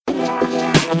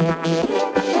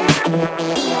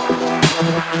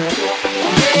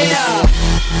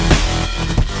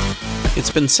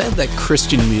It's been said that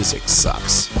Christian music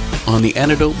sucks. On The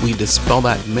Antidote, we dispel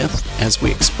that myth as we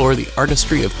explore the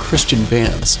artistry of Christian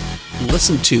bands.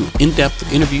 Listen to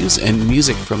in-depth interviews and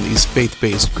music from these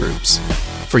faith-based groups.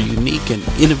 For unique and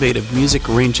innovative music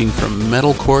ranging from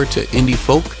metalcore to indie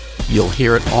folk, you'll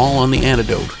hear it all on The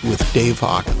Antidote with Dave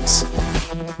Hawkins.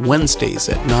 Wednesdays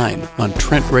at 9 on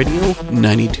Trent Radio,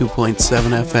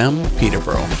 92.7 FM,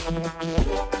 Peterborough.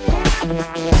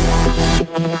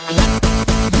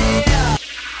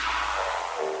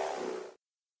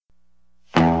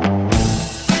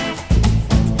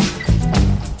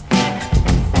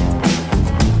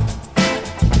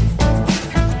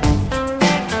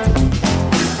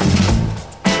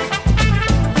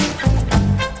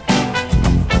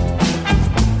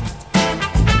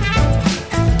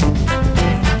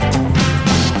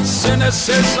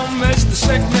 Cynicism is the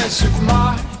sickness of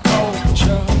my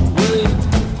culture. We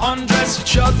undress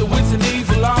each other with an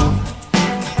evil eye.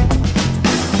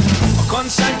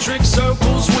 Concentric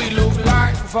circles, we look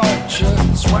like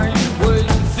vultures when we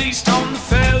feast on the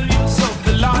failures of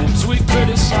the lives we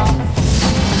criticize.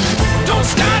 Don't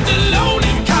stand alone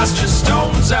and cast your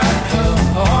stones at her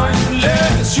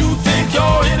unless you think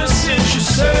you're innocent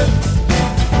yourself.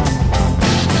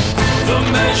 The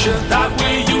measure that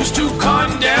we used to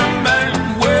condemn and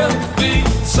will be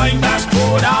the same that's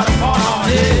poured out upon our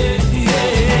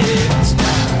heads.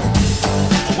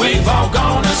 We've all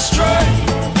gone astray.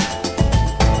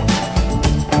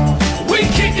 We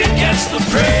kick against the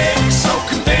pricks, so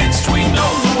convinced we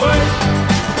know the way,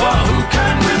 but who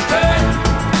can repair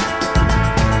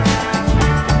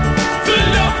the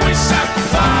love we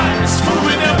sacrifice for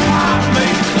an empire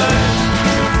made clear?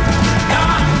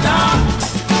 Nah, nah.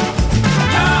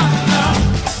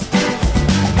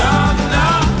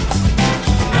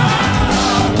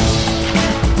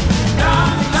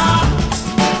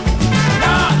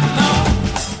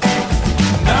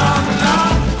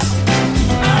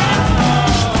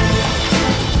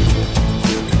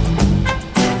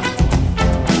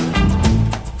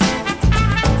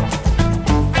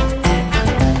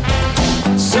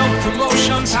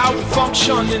 How we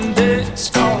function in this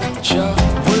culture.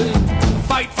 We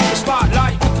fight for the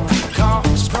spotlight with the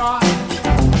peacock's pride,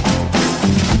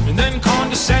 and then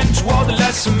condescend to all the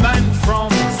lesser men from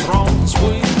thrones.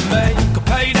 We make a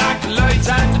paid accolades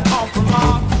and a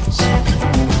compromise.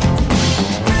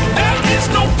 There is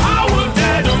no power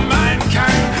that a man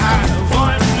can have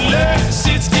unless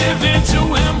it's given to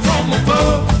him from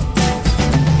above.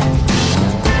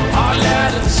 Our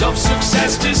letters of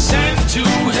success descend to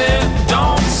him.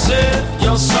 Don't sell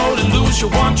your soul and lose your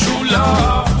one true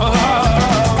love.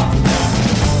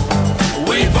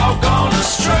 We've all gone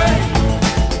astray.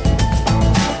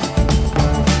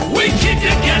 We kick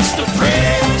against the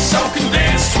prick, so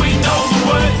convinced we know the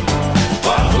way,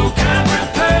 but who can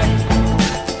repay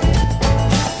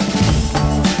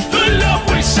the love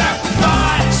we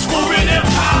sacrifice for an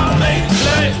empire made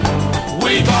clay?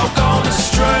 We've all gone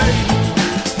astray.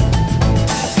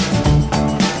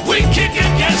 We kick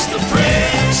against the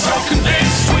prick, so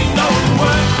convinced we know the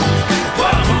way,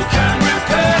 but who can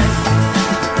repay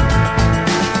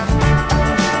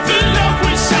the love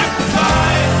we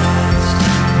sacrificed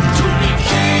to be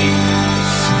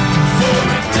kings for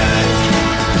a day?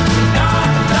 Nah,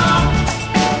 nah,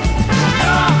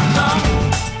 nah, nah,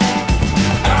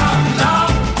 nah, nah, nah,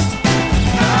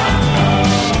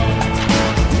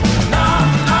 nah,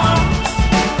 nah, nah.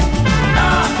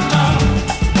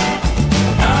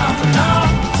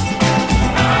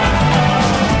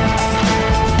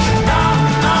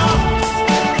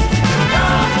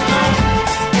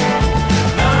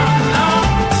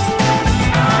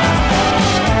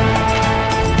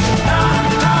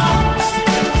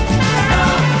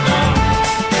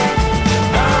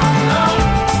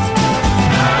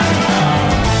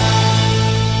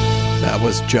 That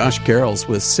was Josh Garrels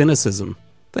with Cynicism.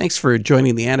 Thanks for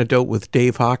joining The Antidote with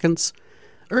Dave Hawkins.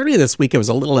 Earlier this week I was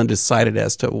a little undecided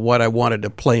as to what I wanted to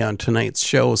play on tonight's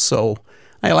show, so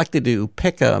I elected to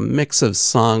pick a mix of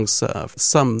songs,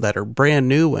 some that are brand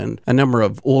new and a number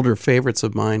of older favorites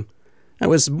of mine. I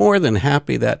was more than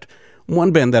happy that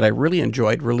one band that I really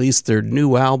enjoyed released their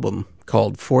new album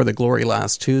called For the Glory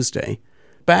last Tuesday.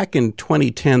 Back in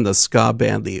 2010, the ska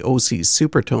band the OC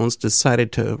Supertones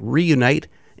decided to reunite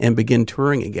and begin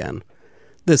touring again.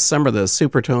 This summer, the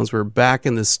Supertones were back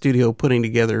in the studio putting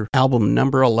together album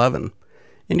number 11.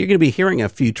 And you're going to be hearing a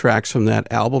few tracks from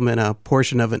that album and a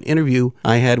portion of an interview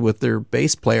I had with their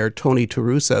bass player, Tony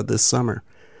Terusa, this summer.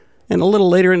 And a little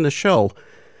later in the show,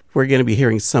 we're going to be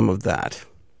hearing some of that.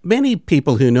 Many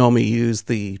people who know me use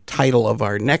the title of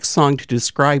our next song to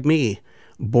describe me,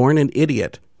 Born an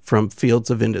Idiot, from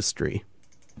Fields of Industry.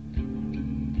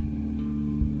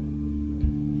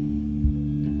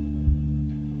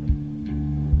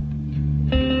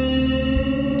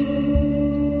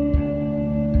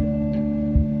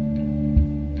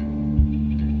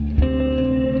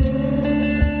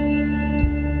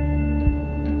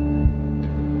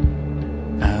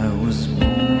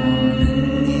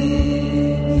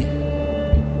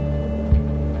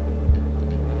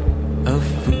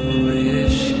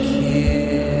 Foolish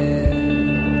kid.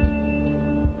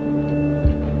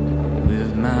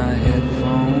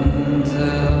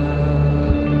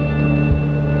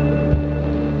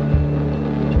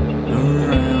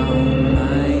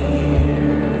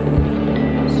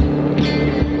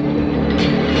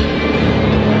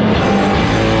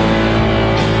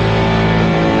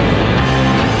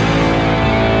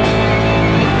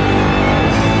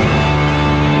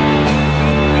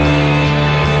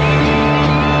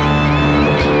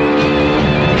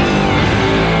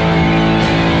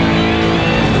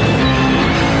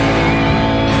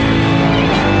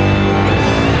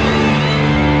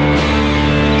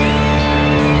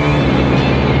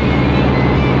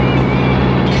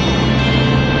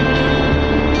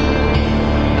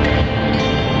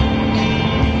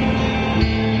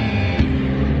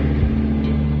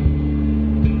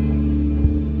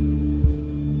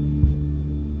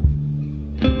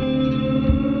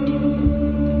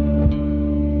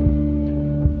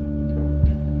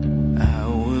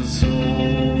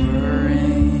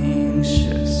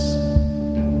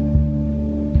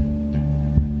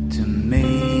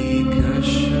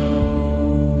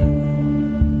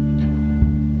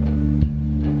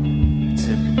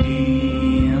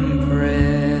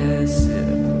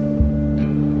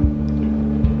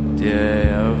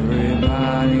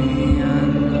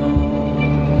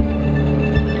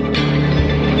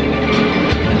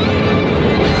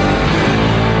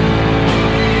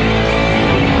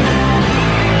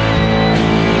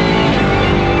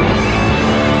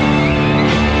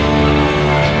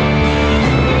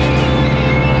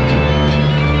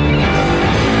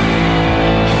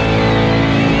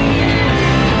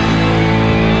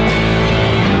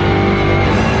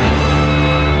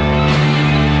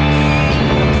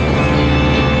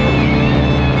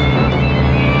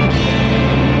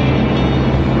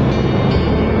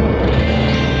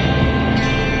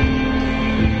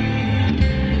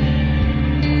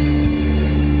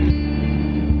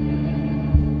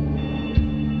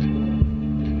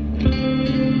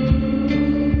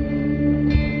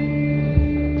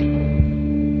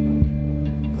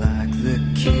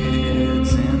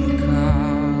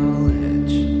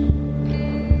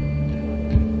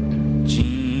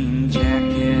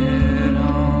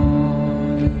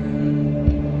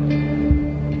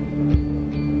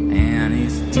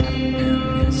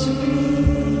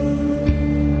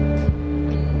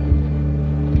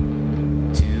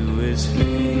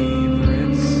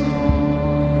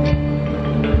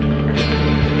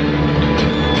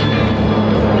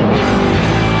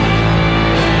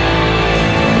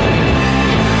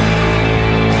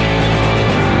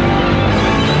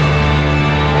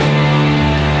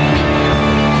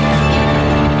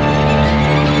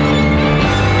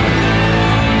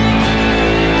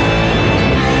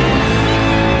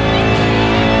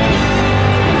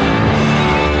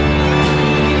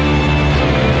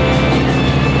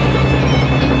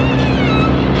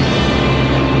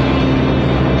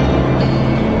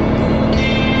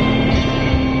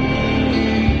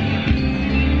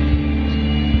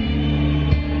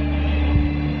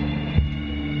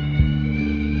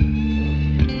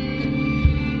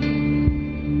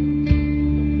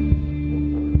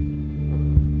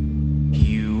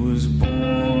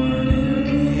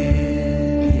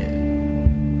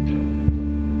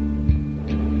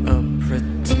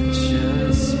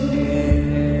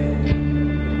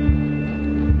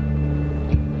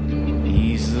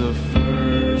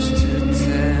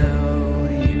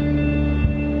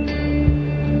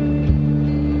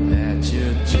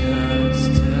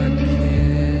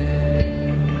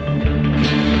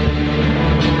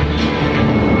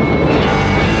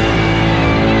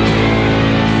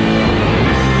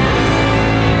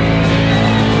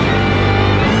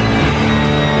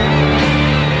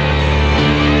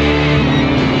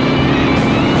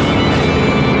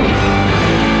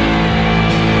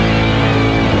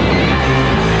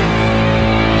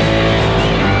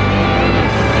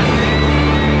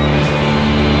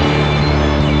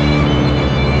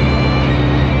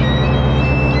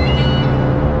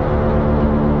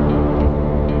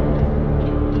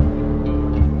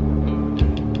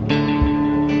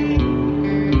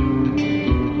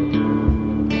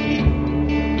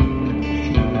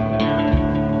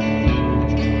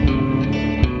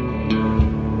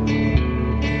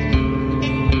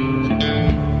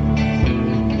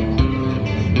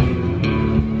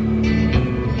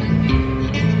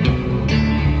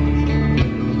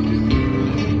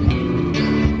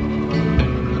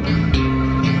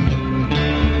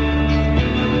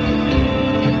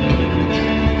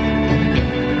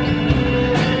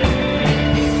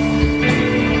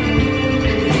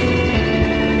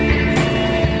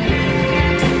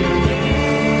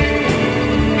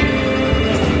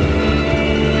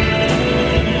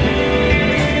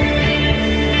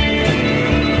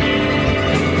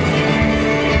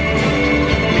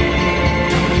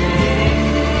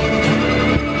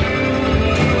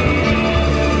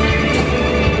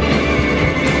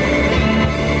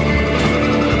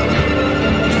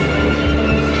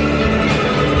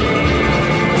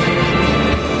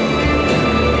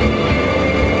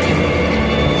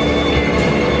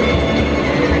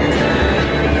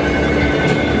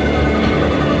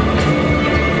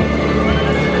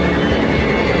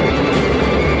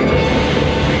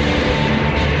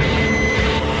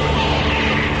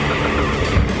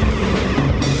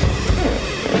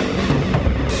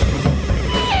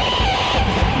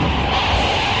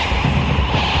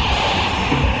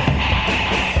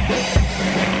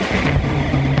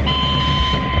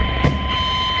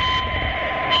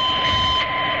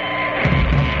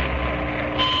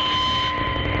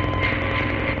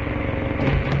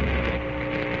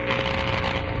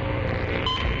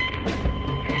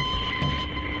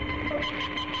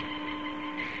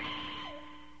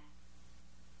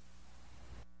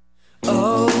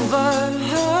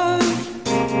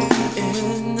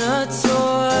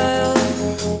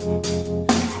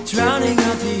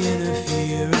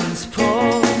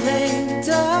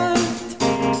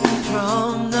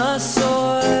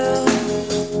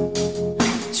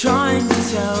 trying to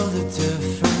tell the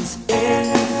difference is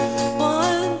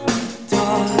one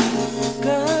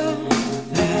darker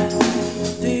than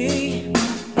the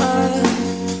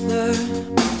other.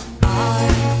 I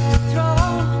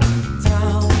throw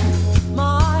down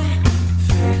my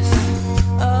fist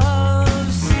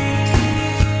of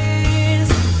seas,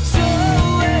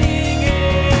 sowing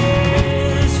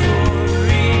is for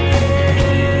reaping,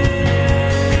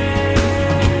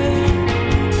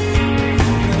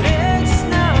 but it's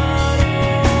not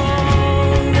all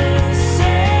the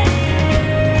same.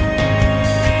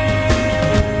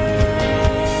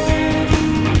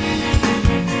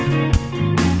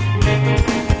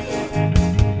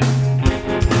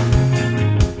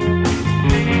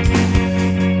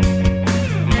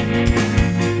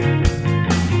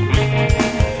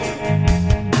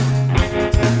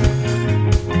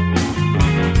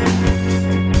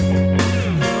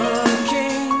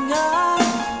 Looking up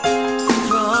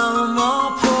from our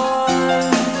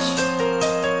porch,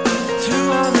 through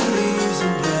all the leaves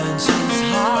and branches,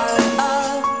 high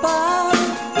above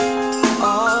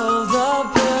all the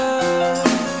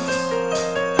birds,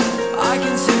 I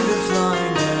can see the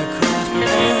flying aircraft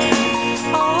and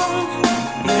on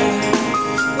their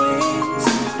wings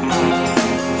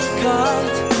I've got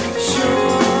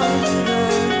shoulders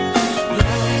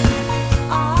that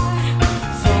I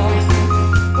thought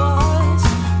was possible.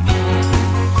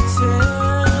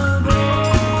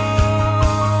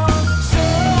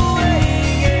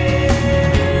 Sowing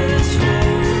is for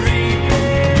reaping,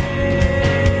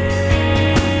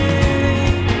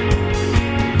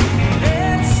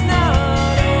 it's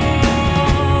not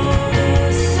all the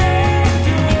same.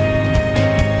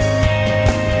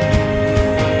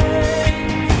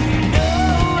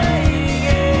 Knowing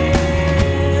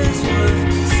is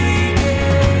worth seeking.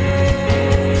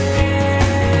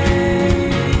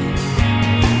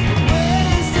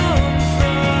 Wisdom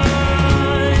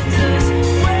finds us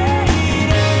waiting.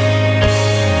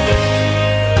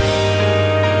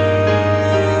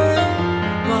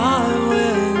 My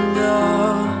window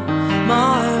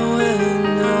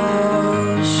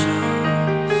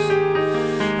shows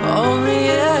only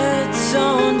its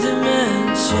own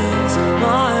dimensions.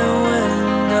 My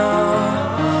window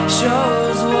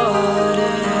shows what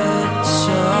it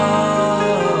shows.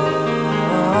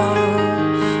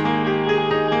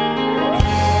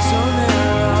 So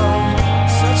narrow,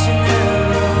 such a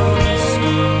narrow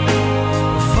scope.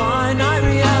 Finite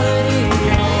reality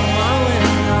on my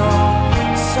window,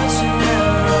 such a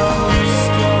narrow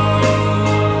scope.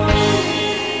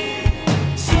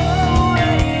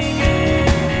 Sowing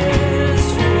is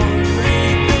for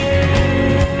reaping,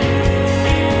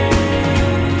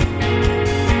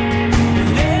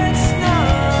 but it's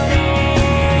not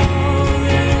all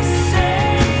the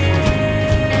same.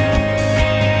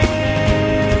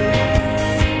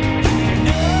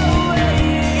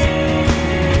 Knowing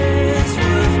is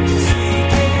worth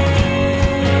seeking.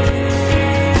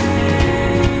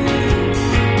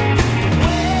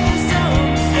 Wisdom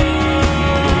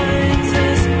finds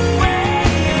us waiting.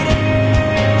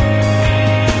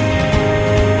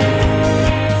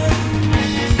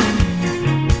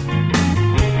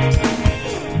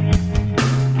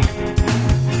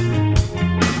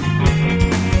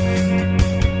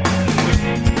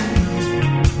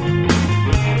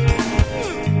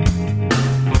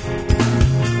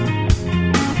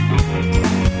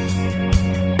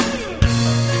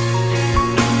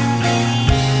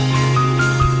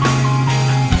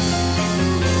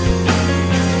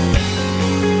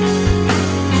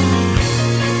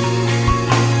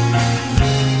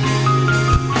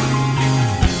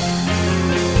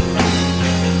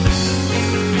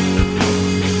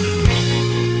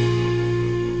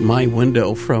 My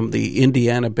Window from the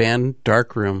Indiana band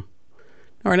Darkroom.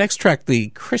 Our next track, the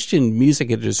Christian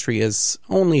music industry has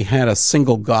only had a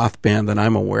single goth band that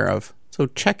I'm aware of. So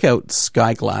check out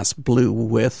Skyglass Blue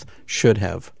with Should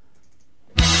Have.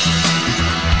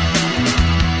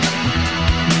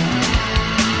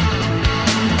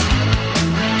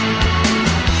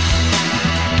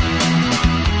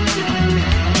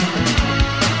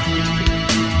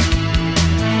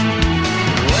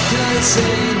 What can I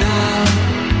say now?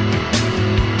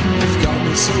 You've got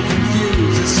me so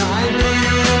confused. It's time for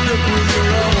you to look with your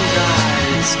own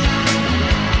eyes.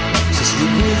 Just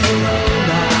look with your own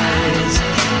eyes.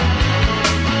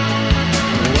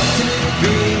 What can it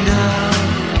be now?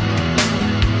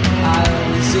 I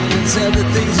always did and said the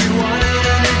things you wanted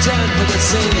in return for the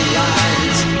same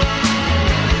lies.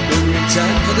 In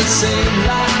return for the same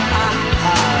lies.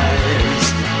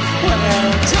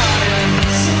 Well, tired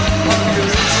of your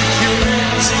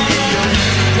insecurity.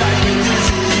 Drive me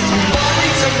dizzy, keeps me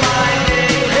wanting to mind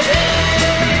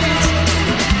it.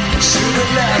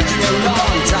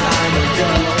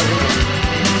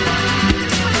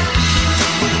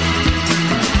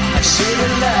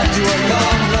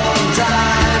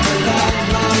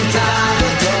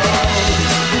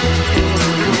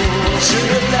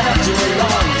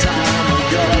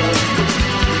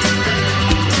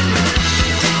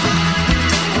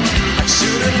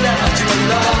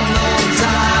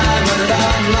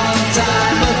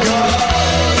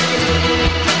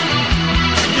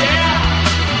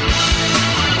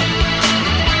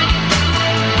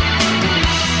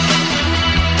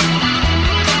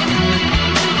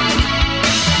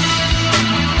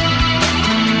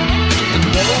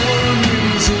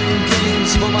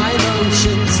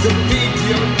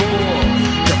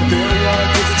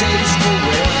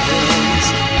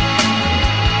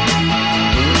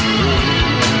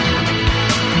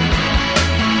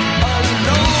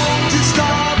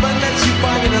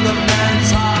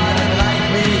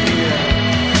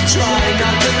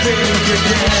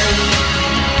 again.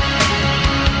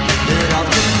 It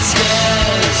often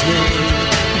scares me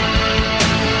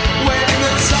when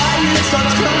the silence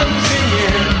starts closing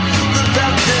in. The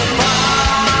belt divides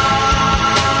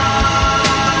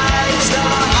the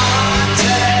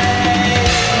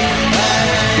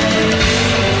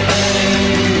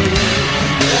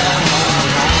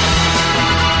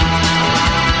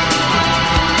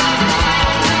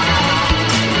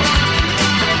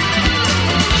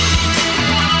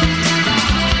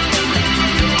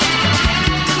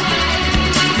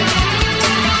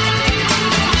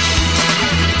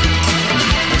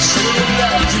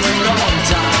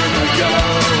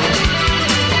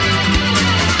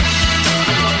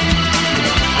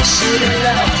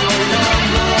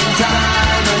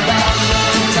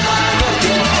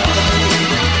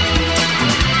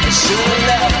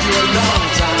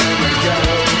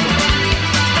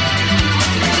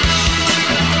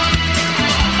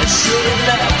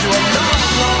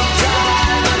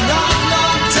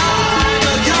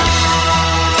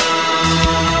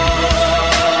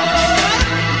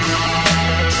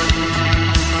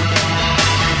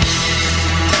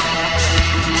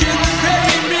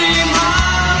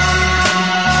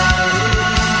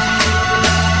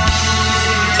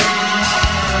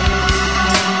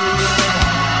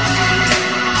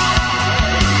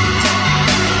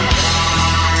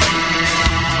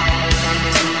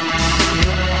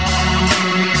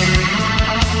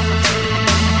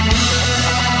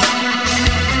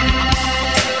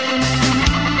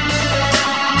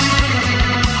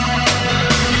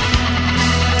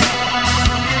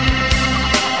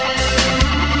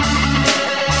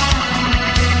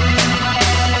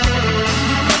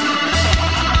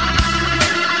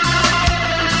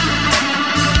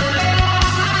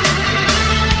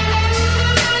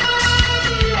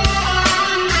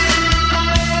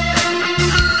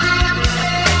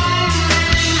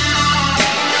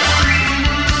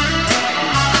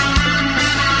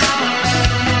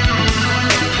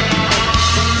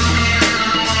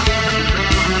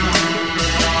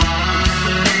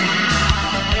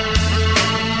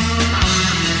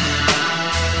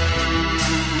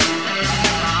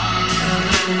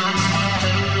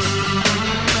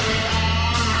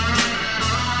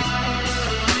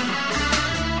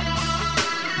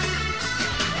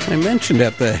I mentioned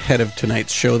at the head of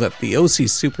tonight's show that the OC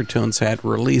Supertones had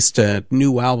released a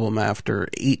new album after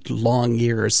 8 long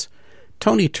years.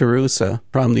 Tony Terusa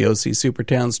from the OC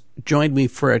Supertones joined me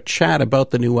for a chat about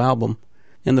the new album.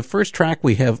 And the first track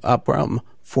we have up from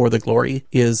For the Glory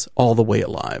is All the Way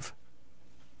Alive.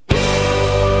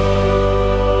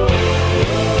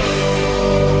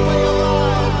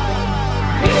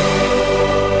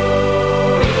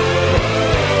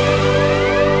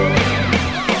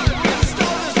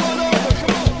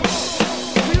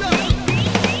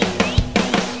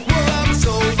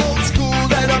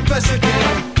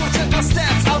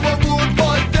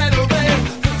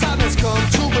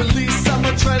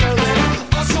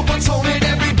 Adrenaline, I'm supertoning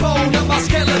every bone of my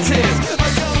skeletons. A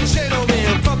young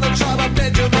gentleman from the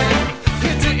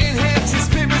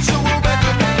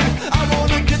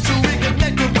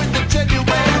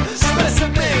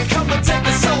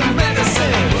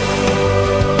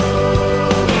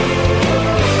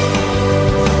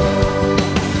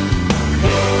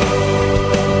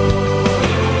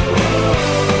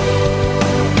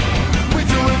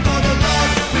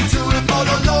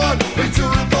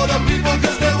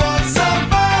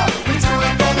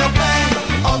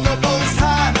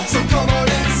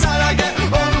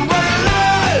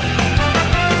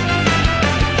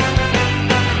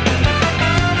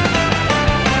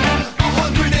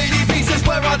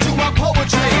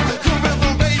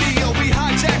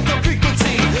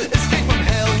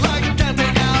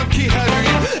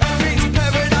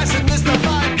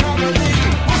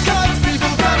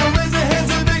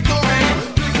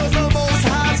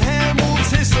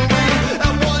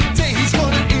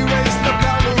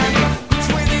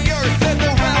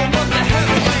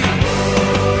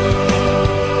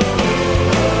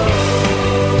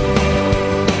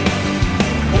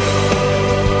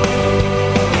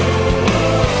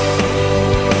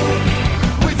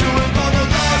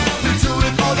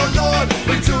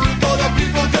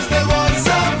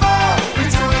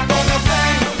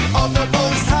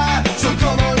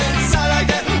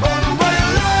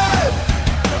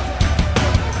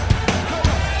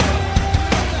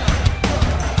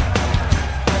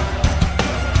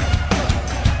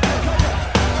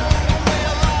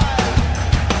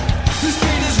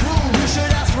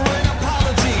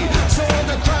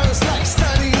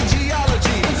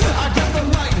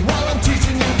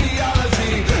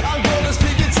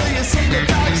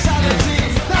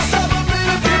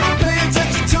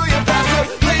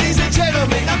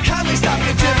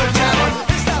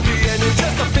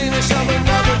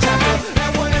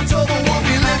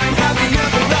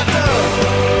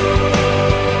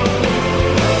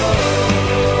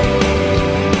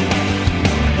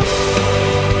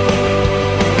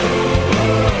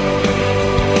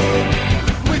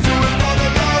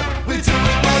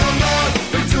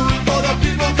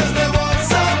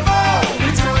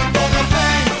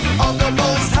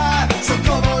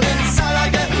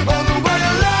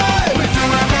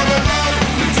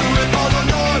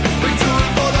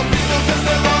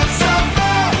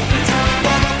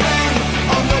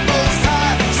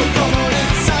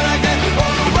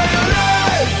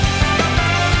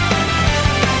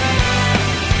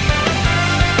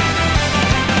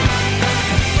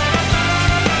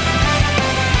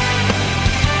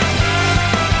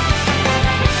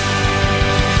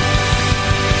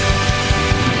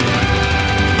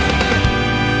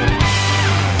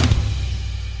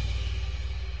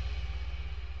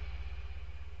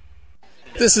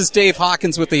This is Dave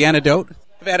Hawkins with The Antidote.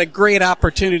 I've had a great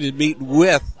opportunity to meet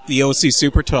with the OC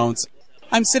Supertones.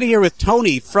 I'm sitting here with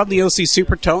Tony from the OC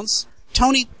Supertones.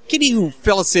 Tony, can you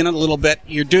fill us in a little bit?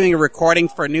 You're doing a recording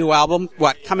for a new album,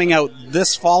 coming out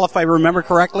this fall, if I remember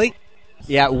correctly?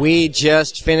 Yeah, we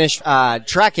just finished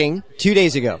tracking 2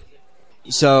 days ago.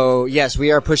 So, yes,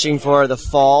 we are pushing for the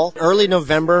fall, early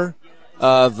November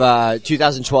of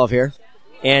 2012 here.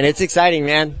 And it's exciting,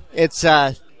 man. It's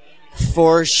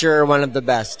for sure one of the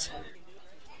best.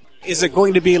 Is it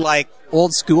going to be like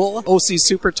old school OC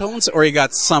Supertones, or you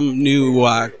got some new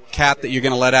cat that you're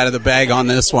going to let out of the bag on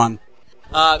this one?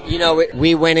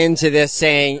 We went into this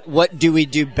saying, what do we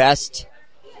do best?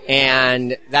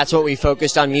 And that's what we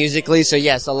focused on musically. So,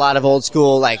 yes, a lot of old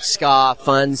school, like ska,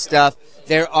 fun stuff.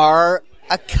 There are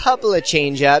a couple of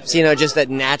change-ups, just that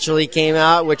naturally came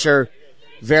out, which are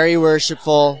very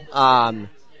worshipful.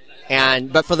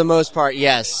 But for the most part,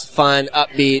 yes, fun,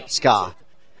 upbeat ska.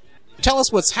 Tell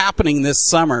us what's happening this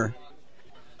summer.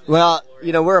 Well,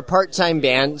 we're a part-time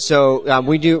band, so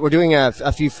we're doing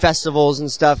a few festivals and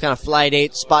stuff, kind of fly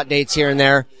dates, spot dates here and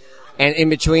there. And in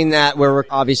between that, we're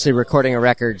obviously recording a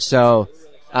record. So,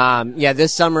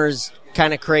 this summer's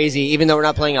kind of crazy. Even though we're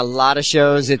not playing a lot of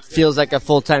shows, it feels like a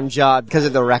full-time job because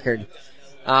of the record.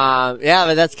 But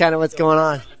that's kind of what's going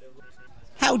on.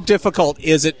 How difficult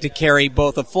is it to carry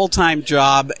both a full-time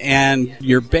job and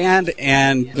your band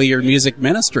and your music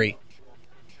ministry?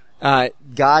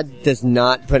 God does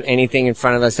not put anything in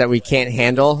front of us that we can't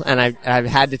handle, and I've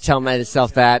had to tell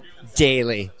myself that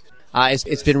daily.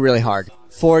 It's been really hard.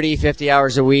 40, 50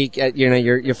 hours a week at,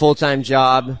 your full-time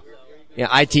job.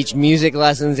 I teach music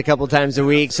lessons a couple times a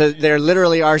week, so there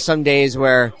literally are some days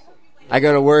where I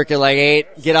go to work at like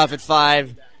 8, get off at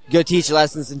 5, go teach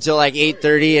lessons until like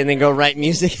 8:30, and then go write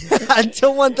music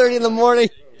until 1:30 in the morning.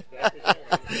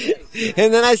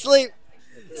 And then I sleep.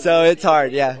 So it's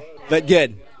hard, yeah, but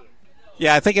good.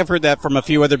 Yeah, I think I've heard that from a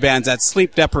few other bands, that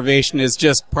sleep deprivation is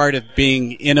just part of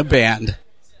being in a band.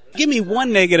 Give me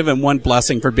one negative and one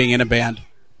blessing for being in a band.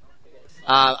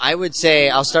 I would say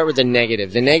I'll start with the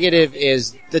negative. The negative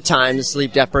is the time, the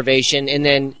sleep deprivation, and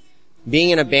then being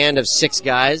in a band of 6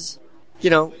 guys.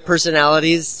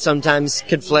 Personalities sometimes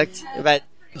conflict, but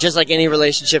just like any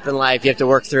relationship in life, you have to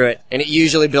work through it, and it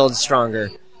usually builds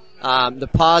stronger. The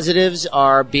positives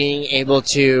are being able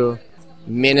to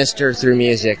minister through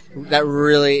music. That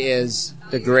really is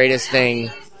the greatest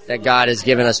thing that God has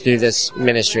given us through this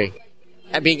ministry.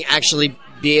 Be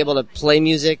able to play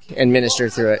music and minister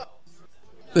through it.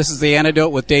 This is The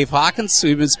Antidote with Dave Hawkins.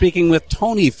 We've been speaking with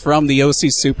Tony from the OC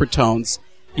Supertones.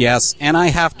 Yes, and I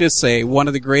have to say, one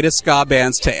of the greatest ska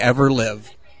bands to ever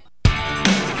live.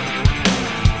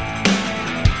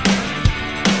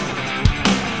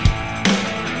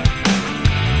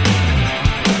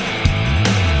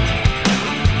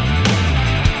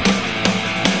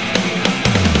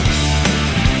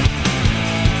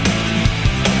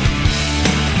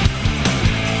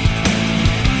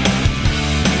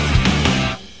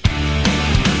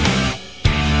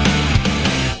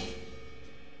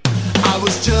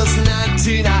 Just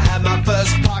 19, I had my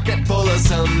first pocket full of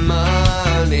some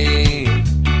money.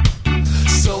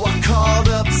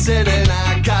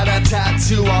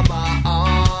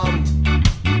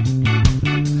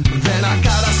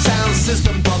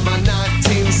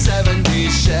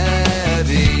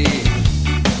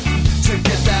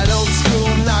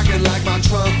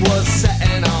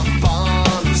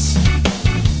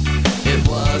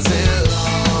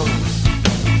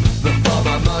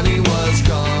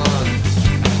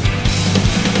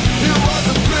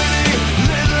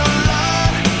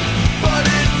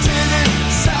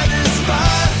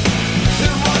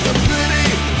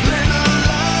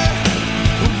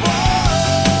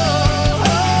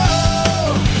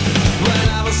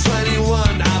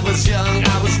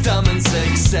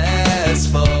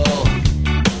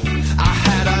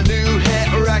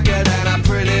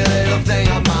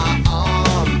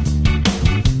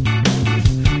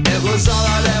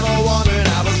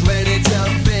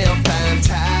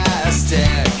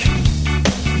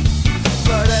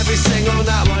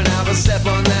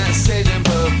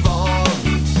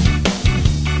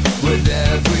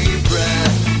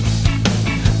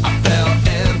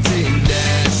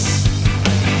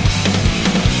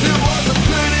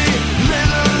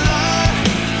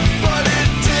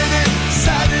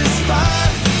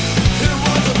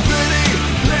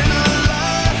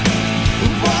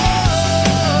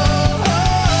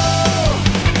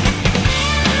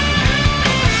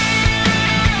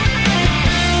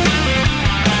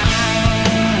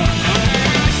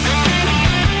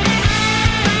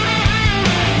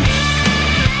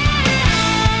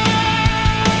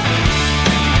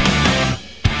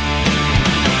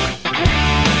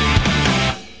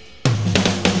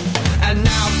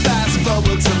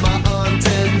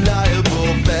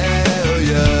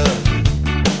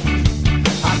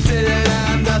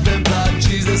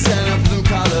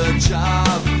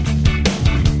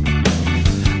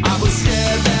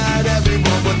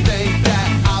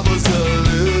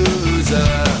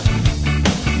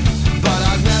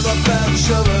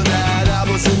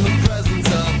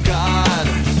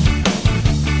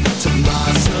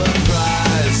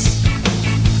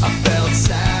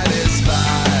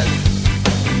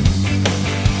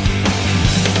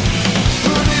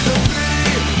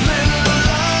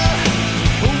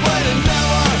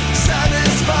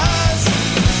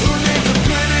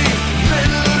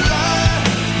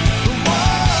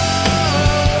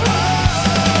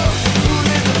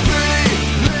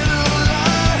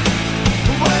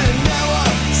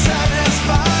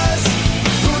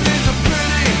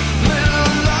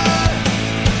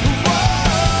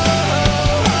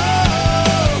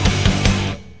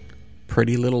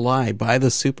 Pretty Little Lie by the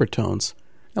Supertones.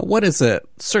 Now, what is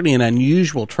certainly an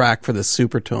unusual track for the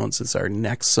Supertones is our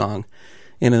next song,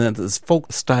 and then this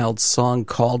folk-styled song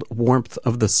called Warmth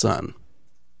of the Sun.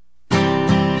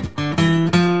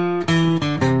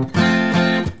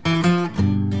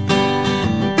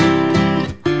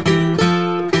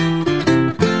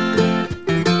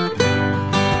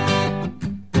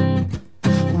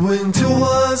 Winter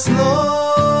was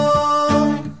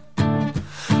long,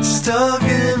 stuck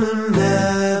in a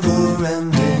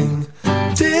never-ending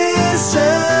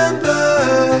December.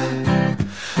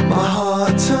 My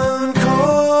heart turned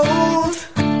cold,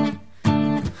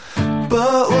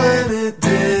 but when it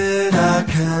did, I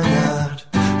cannot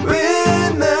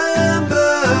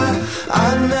remember.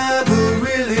 I never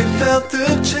really felt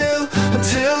the chill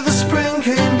until the spring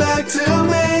came back to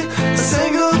me. A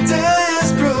single day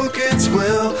has broke its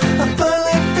will. I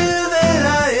finally feel that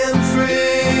I am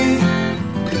free.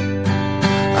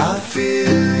 I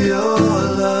feel your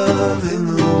love in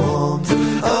the warmth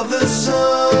of the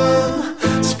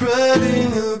sun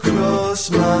spreading across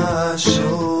my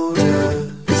shoulders.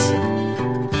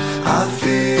 I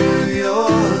feel your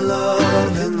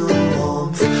love in the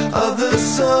warmth of the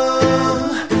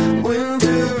sun.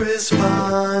 Winter is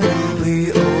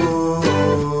finally over.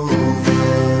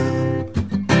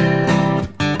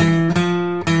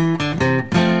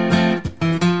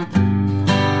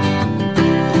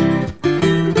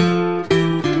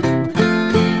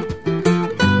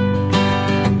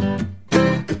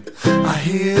 I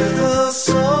hear the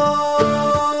song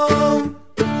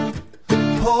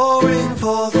pouring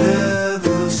forth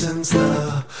ever since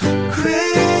the creation,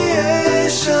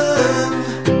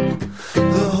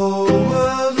 the whole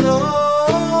world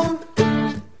long.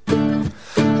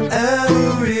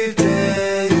 Every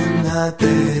day and night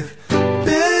they've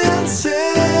been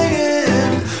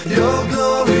singing. Your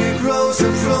glory grows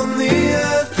up from the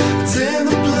earth. It's in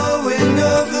the blowing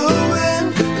of the wind.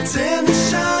 It's in the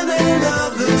shining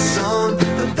of the sun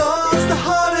that thaws the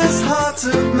hardest hearts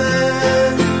of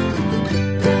men.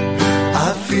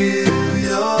 I feel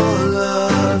your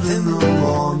love in the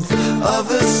warmth of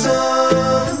the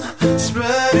sun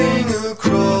spreading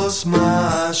across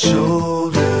my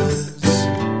shoulders.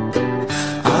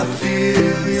 I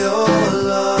feel your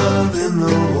love in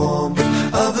the warmth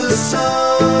of the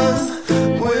sun.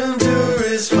 Winter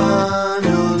is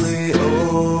finally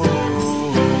over.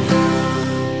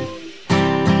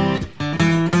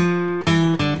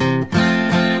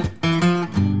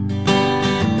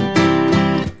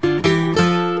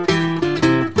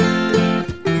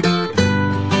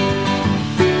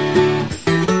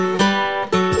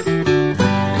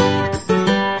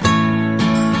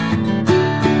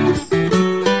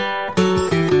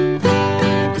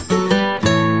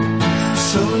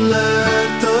 So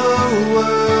let the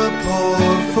world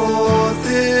pour forth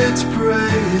its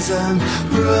praise, and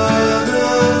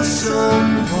brother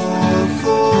sun pour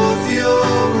forth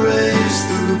your rays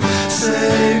through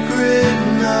sacred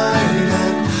night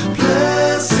and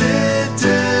blessed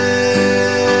day.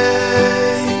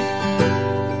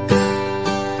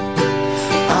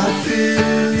 I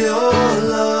feel your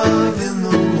love in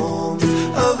the warmth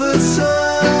of the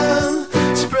sun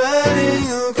spreading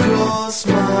across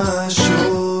my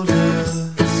shoulders.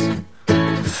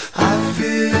 I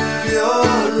feel your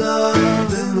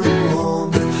love in the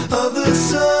warmth of the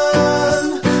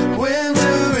sun.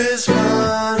 Winter is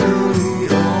finally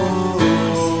over.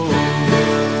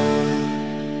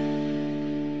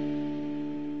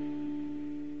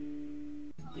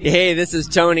 Hey, this is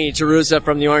Tony Terusa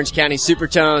from the Orange County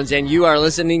Supertones, and you are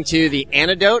listening to The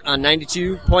Antidote on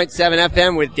 92.7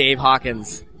 FM with Dave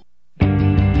Hawkins.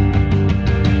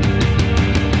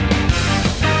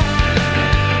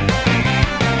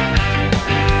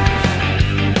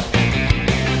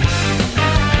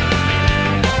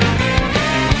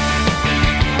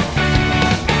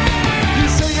 You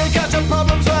say you got your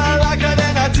problems, well, I like an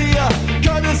idea.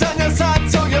 God is on your side,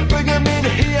 so you bring him in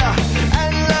here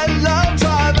and let love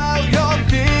drive out your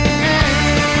fear.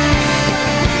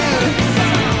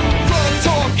 Front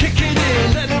door, kick it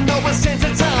in, let him know it's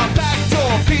Santa time. Back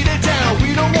door, beat it down.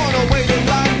 We don't wanna wait in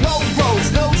line. No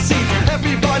rows, no seats.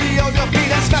 Everybody on your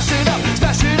feet and smash it up,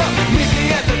 smash it up. Meet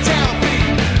me at the town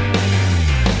beat.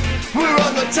 We're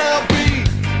on the town beat.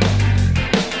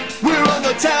 We're on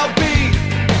the town beat.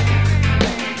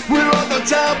 We're on the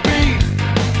town beat.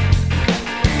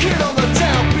 Get on the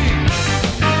town beat.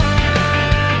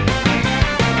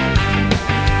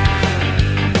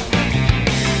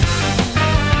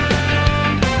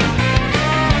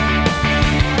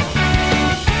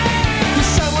 The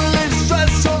sound will live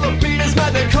stress, so the beat is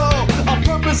magical. Our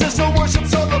purpose is to worship,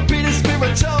 so the beat is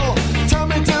spiritual. Tell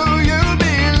me, do you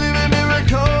believe in miracles?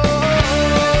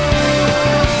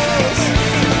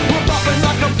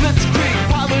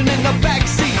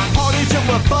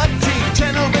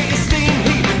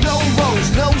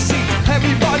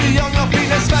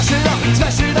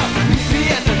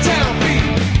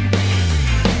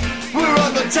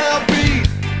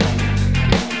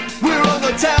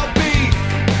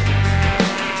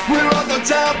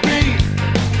 downbeat.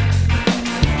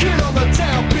 Get on the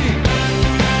downbeat.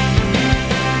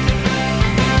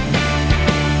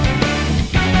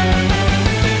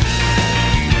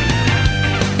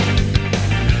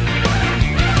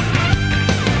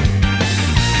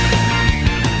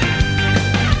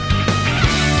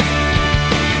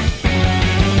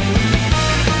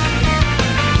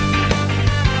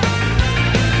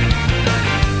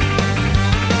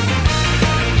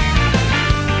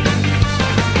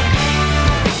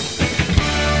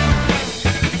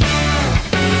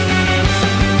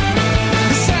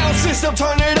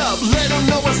 Turn it up, let them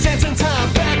know it's dancing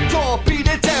time. Back door, beat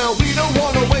it down. We don't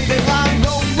wanna wait in line.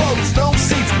 No rows, no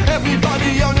seats.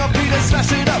 Everybody on your feet and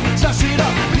smash it up, smash it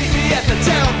up. Meet me at the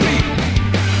downbeat.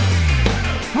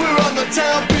 We're on the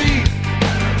downbeat.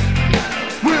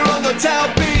 We're on the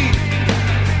downbeat.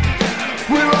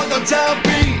 We're on the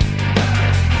downbeat.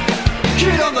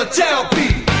 Get on the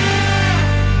downbeat.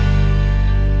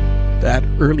 That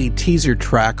early teaser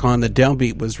track on the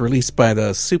Downbeat was released by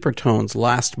the Supertones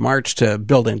last March to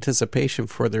build anticipation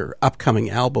for their upcoming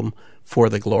album, For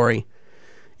the Glory.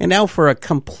 And now for a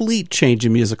complete change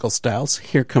in musical styles,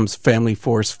 here comes Family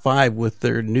Force 5 with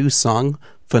their new song,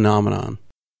 Phenomenon.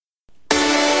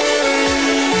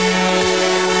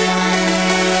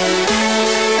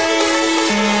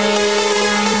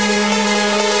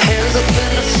 Hands up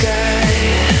in the sky.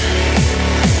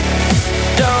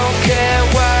 Don't care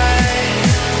why.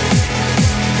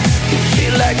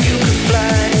 Like you could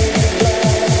fly,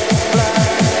 fly,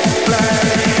 fly,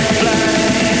 fly.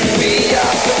 We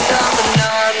are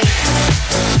phenomenon.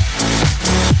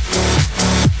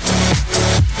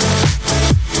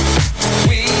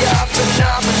 We are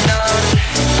phenomenon.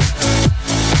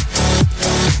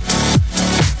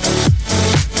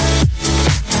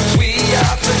 We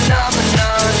are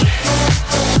phenomenon.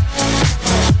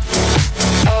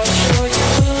 I'll show you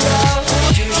love,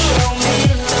 you show me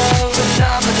love,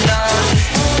 phenomenon.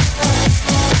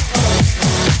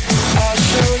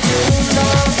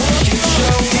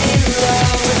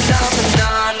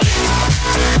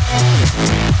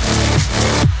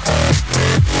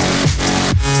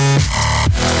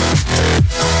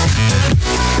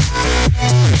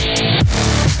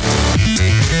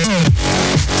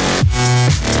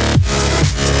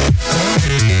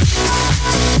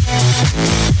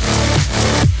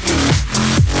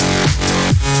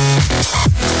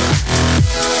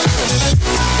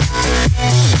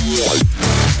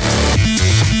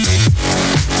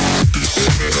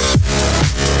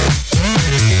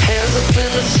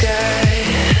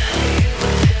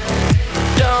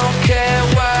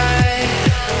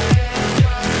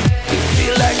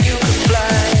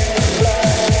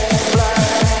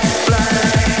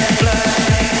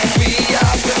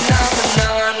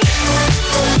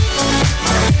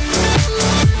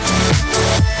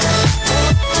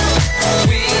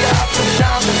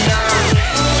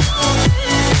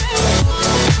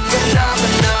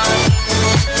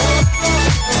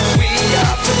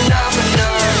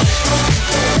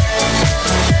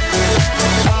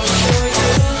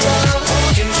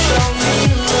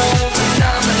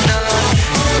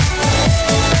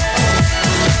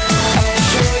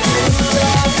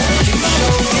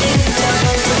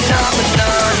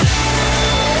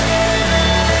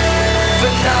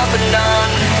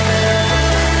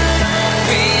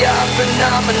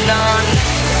 Phenomenon.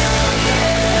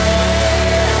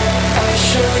 I'll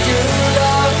show you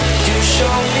love, you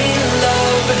show me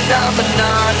love.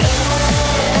 Phenomenon.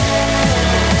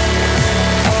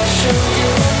 I'll show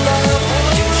you love,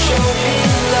 you show me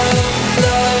love,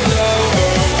 love, love,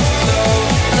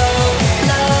 love,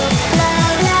 love, love,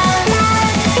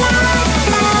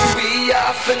 love. We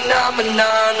are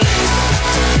phenomenon.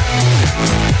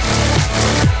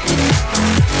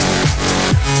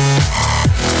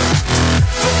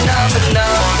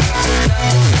 Phenomenon.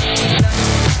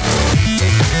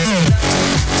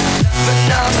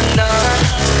 Phenomenon.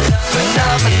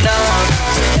 Phenomenon.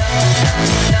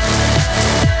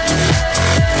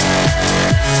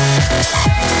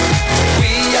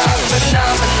 We are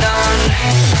phenomenon.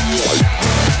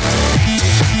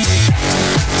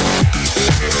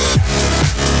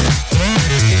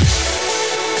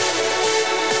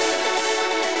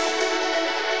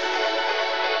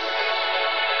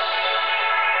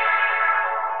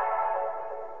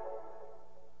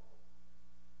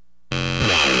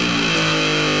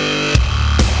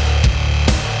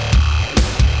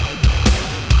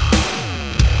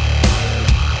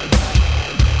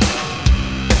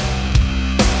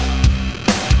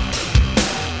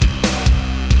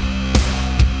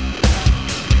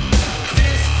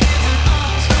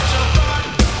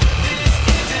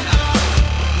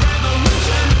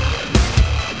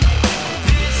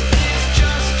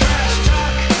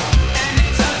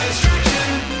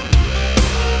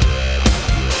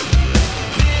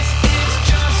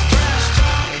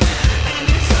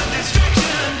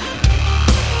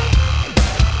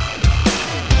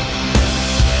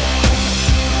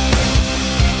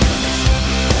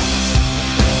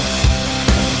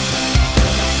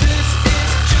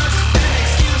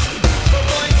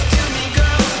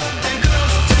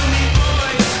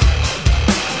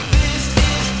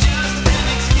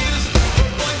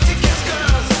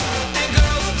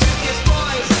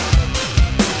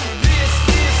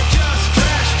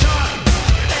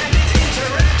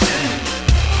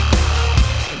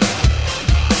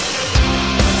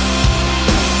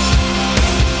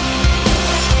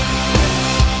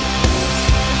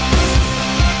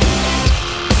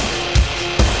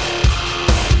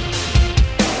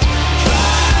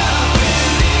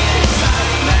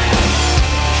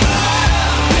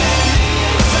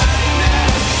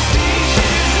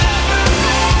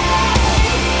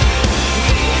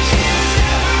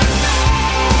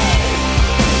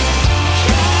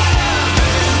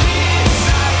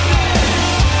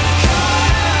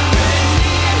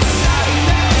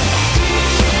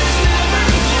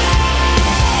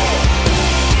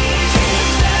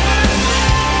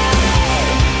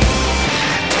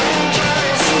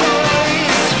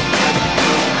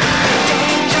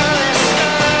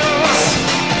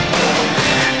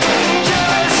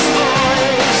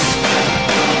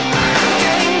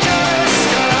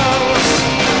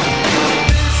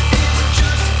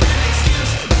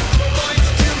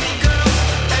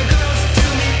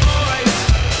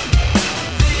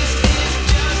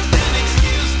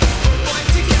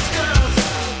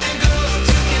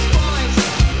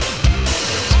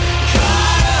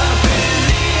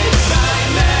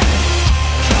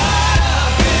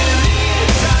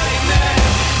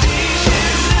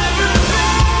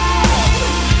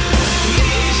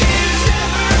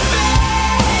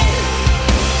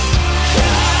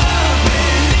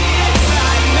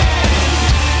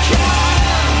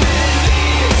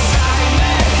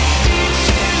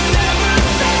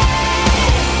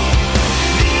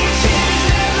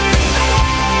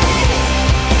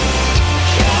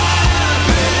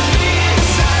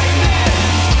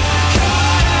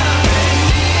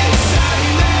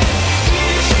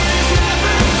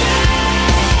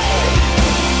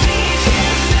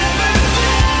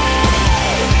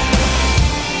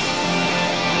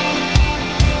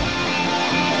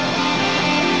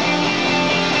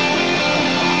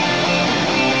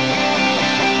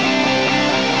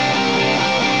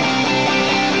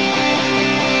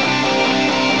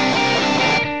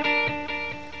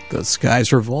 The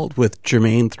Skies Revolt with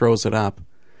Jermaine Throws It Up.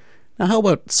 Now how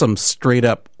about some straight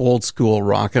up old school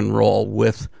rock and roll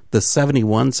with the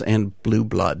 71s and Blue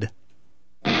Blood?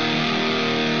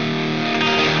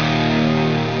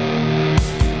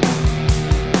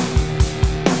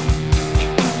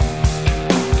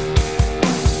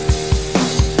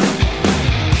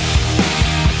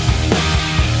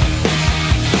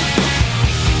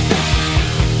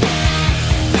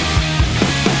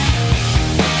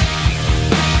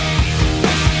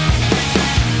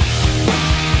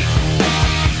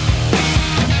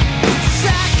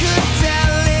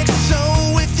 Psychedelic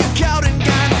soul with your counting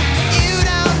gun.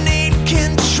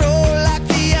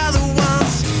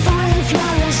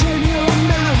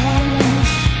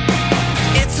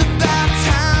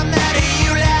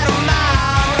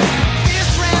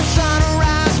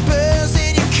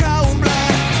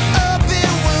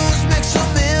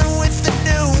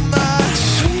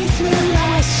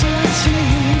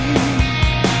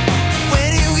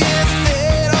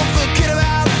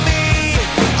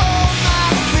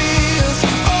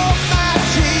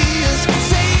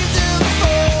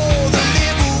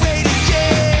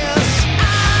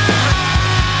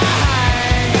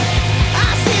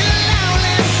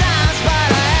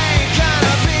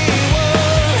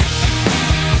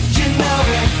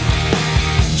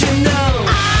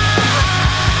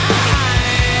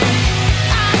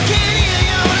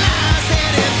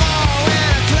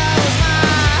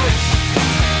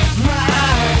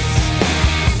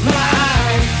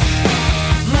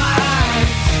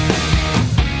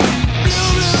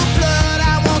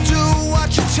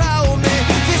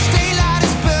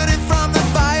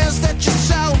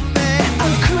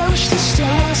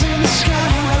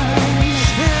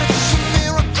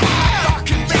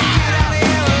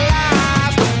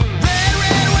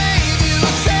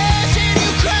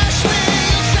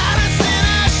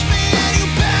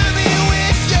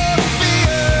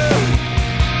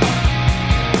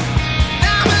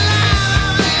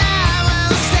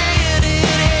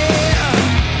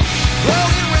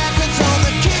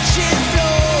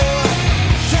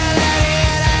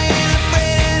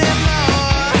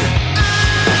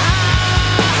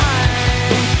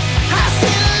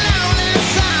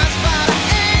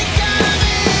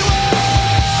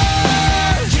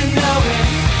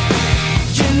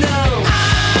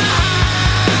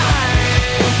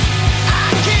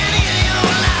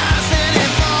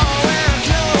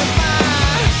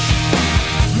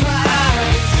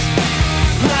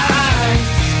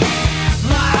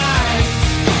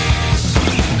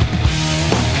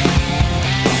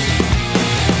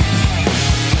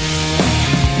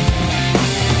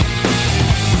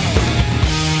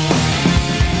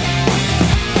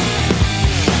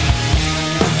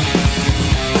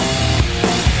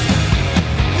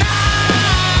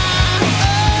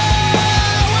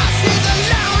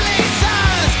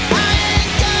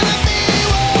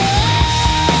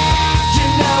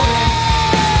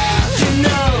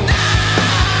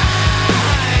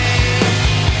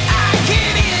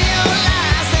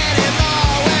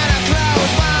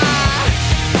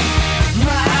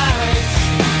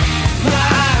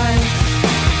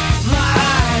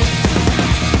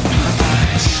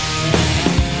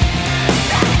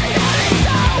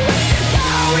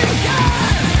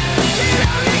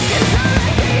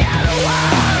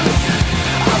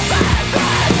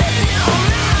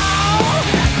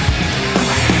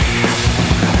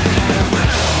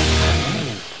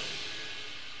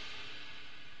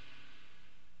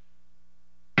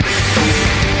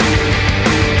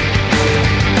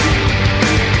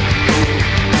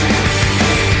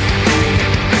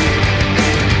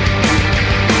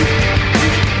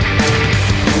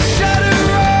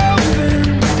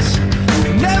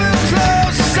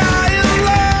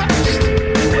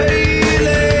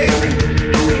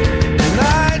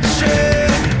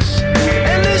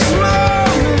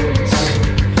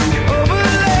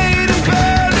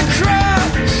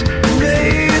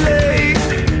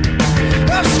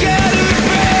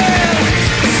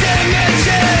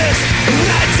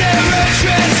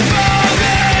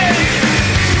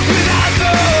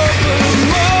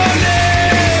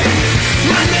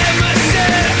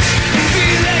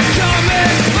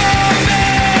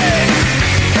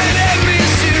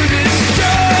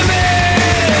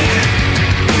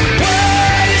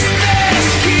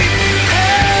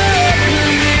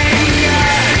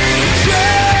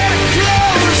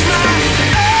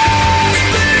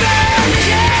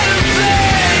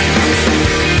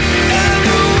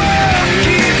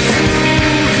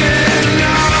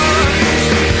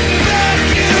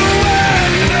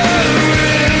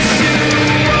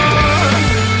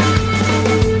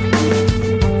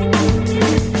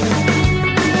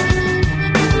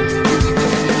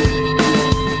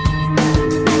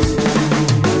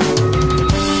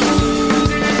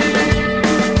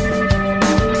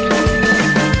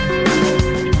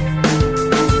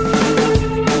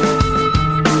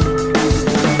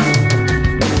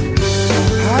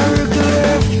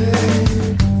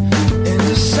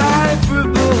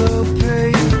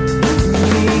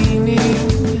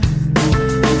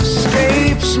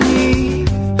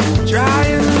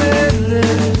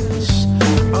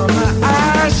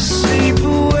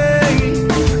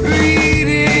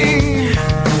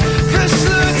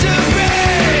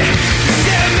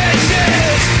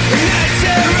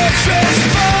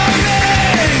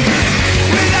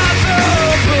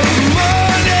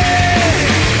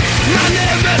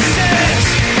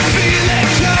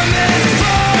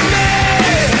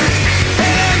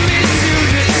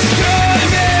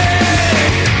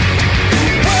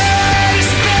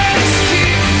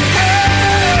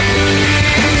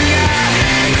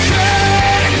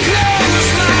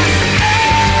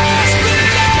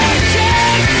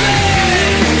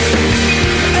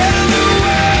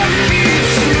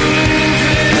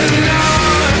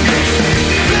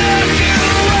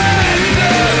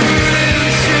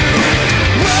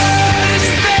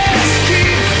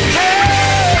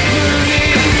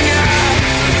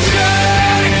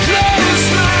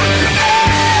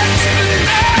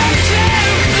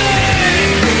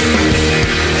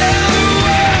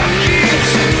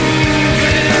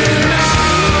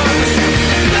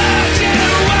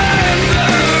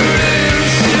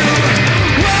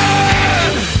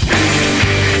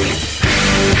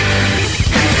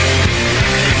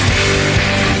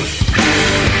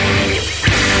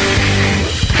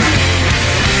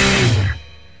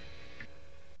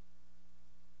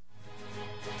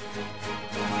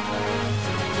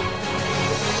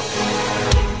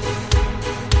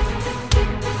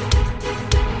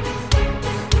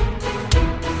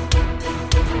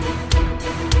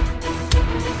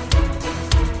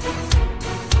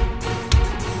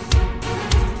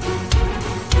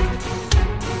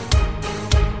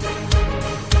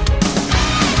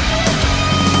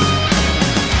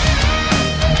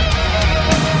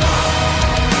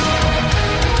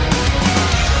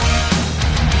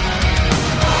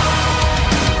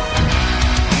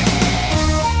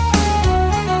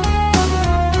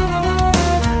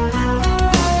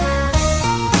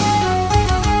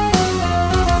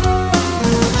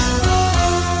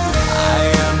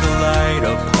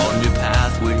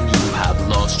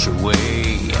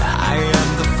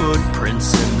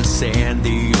 footprints in the sand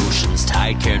the ocean's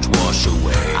tide can't wash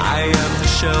away. I am the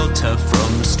shelter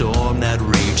from the storm that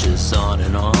rages on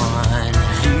and on.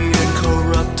 The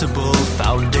incorruptible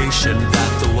foundation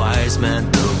that the wise man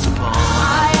builds upon.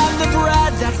 I am the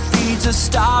bread that feeds a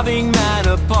starving man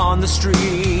upon the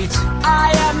street.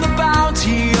 I am the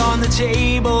bounty on the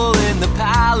table in the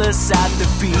palace at the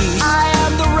feast. I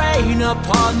am the rain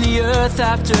upon the earth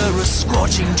after a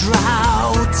scorching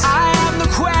drought. I am the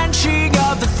quenching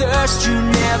of the thirst you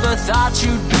never thought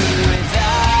you'd be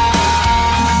without.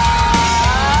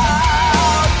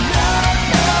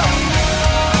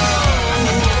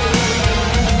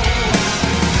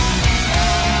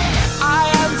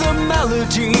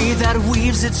 Melody that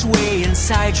weaves its way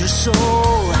inside your soul.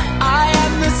 I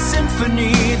am the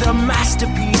symphony, the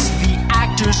masterpiece, the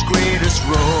actor's greatest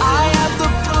role. I am the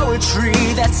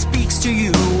poetry that speaks to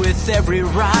you with every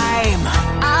rhyme.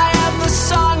 I am the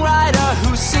songwriter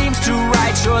who seems to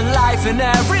write your life in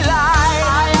every line.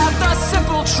 I am the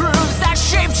simple truths that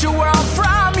shaped your world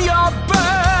from your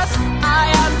birth. I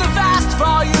am the vast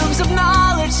volumes of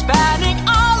knowledge spanning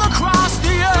all across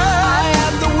the earth. I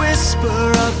am the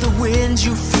whisper of the wind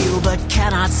you feel but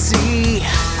cannot see.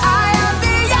 I am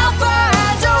the Alpha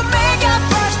and Omega,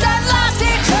 first and last,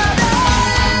 eternal.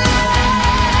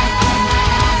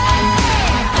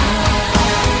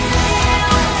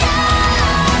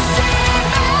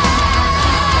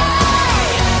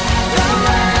 The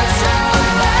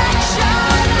resurrection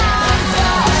of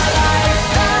the life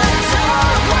that's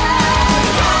away.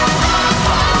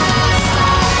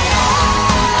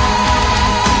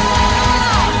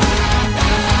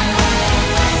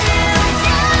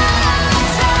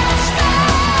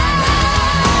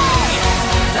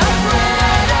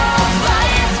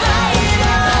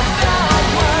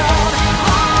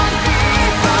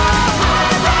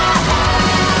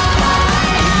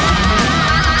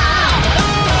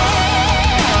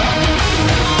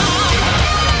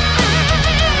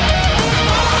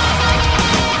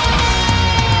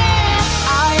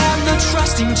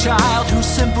 Child whose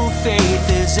simple faith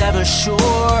is ever sure.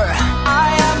 I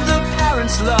am the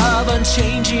parent's love,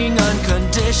 unchanging,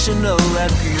 unconditional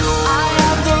and pure. I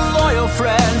am the loyal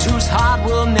friend whose heart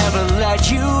will never let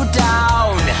you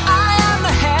down. I am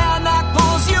the hand that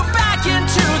pulls you back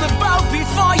into the boat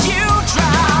before you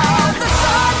drown. The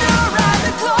thunder and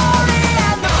the glory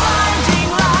and the blinding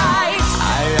light.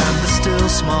 I am the still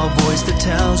small voice that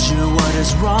tells you what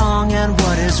is wrong and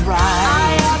what is right.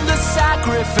 I am the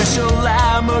sacrificial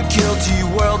lamb, a guilty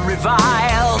world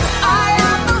reviled. I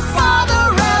am the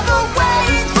father ever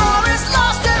waiting for his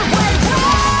lost and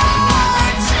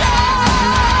wayward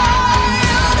child.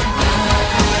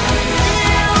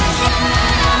 You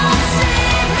cannot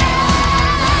see me.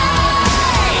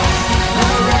 The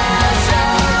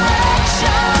resurrection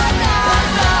of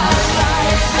the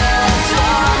life that's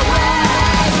away.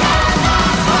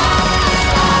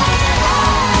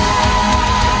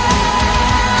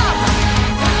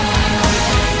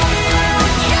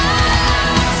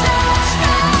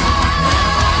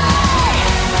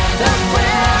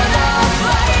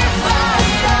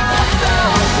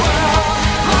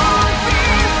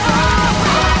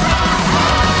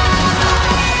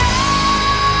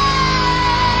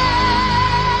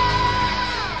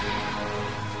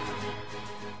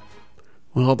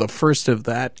 Well, the first of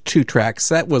that 2-track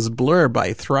set was Blur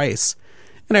by Thrice.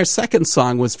 And our second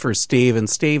song was for Steve. And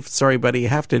Steve, sorry buddy, you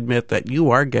have to admit that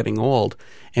you are getting old.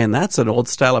 And that's an old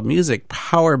style of music,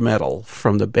 power metal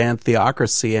from the band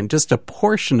Theocracy, and just a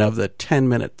portion of the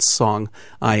 10-minute song,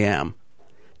 I Am.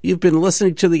 You've been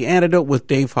listening to The Antidote with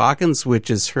Dave Hawkins, which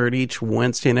is heard each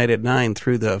Wednesday night at 9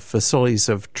 through the facilities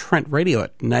of Trent Radio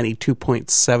at 92.7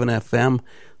 FM,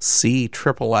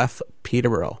 CFFF,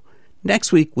 Peterborough.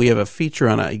 Next week, we have a feature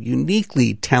on a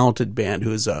uniquely talented band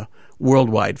who is a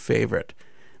worldwide favorite.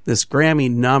 This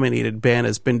Grammy-nominated band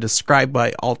has been described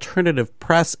by alternative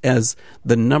press as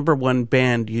the #1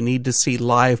 band you need to see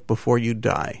live before you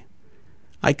die.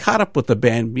 I caught up with the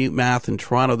band Mute Math in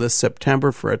Toronto this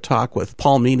September for a talk with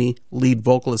Paul Meany, lead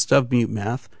vocalist of Mute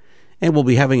Math, and we'll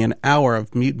be having an hour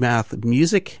of Mute Math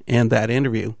music and that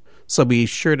interview, so be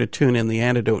sure to tune in The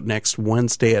Antidote next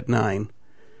Wednesday at 9.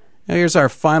 Now here's our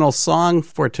final song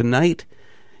for tonight,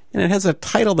 and it has a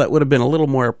title that would have been a little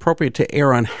more appropriate to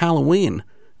air on Halloween.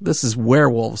 This is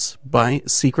Werewolves by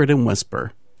Secret and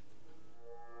Whisper.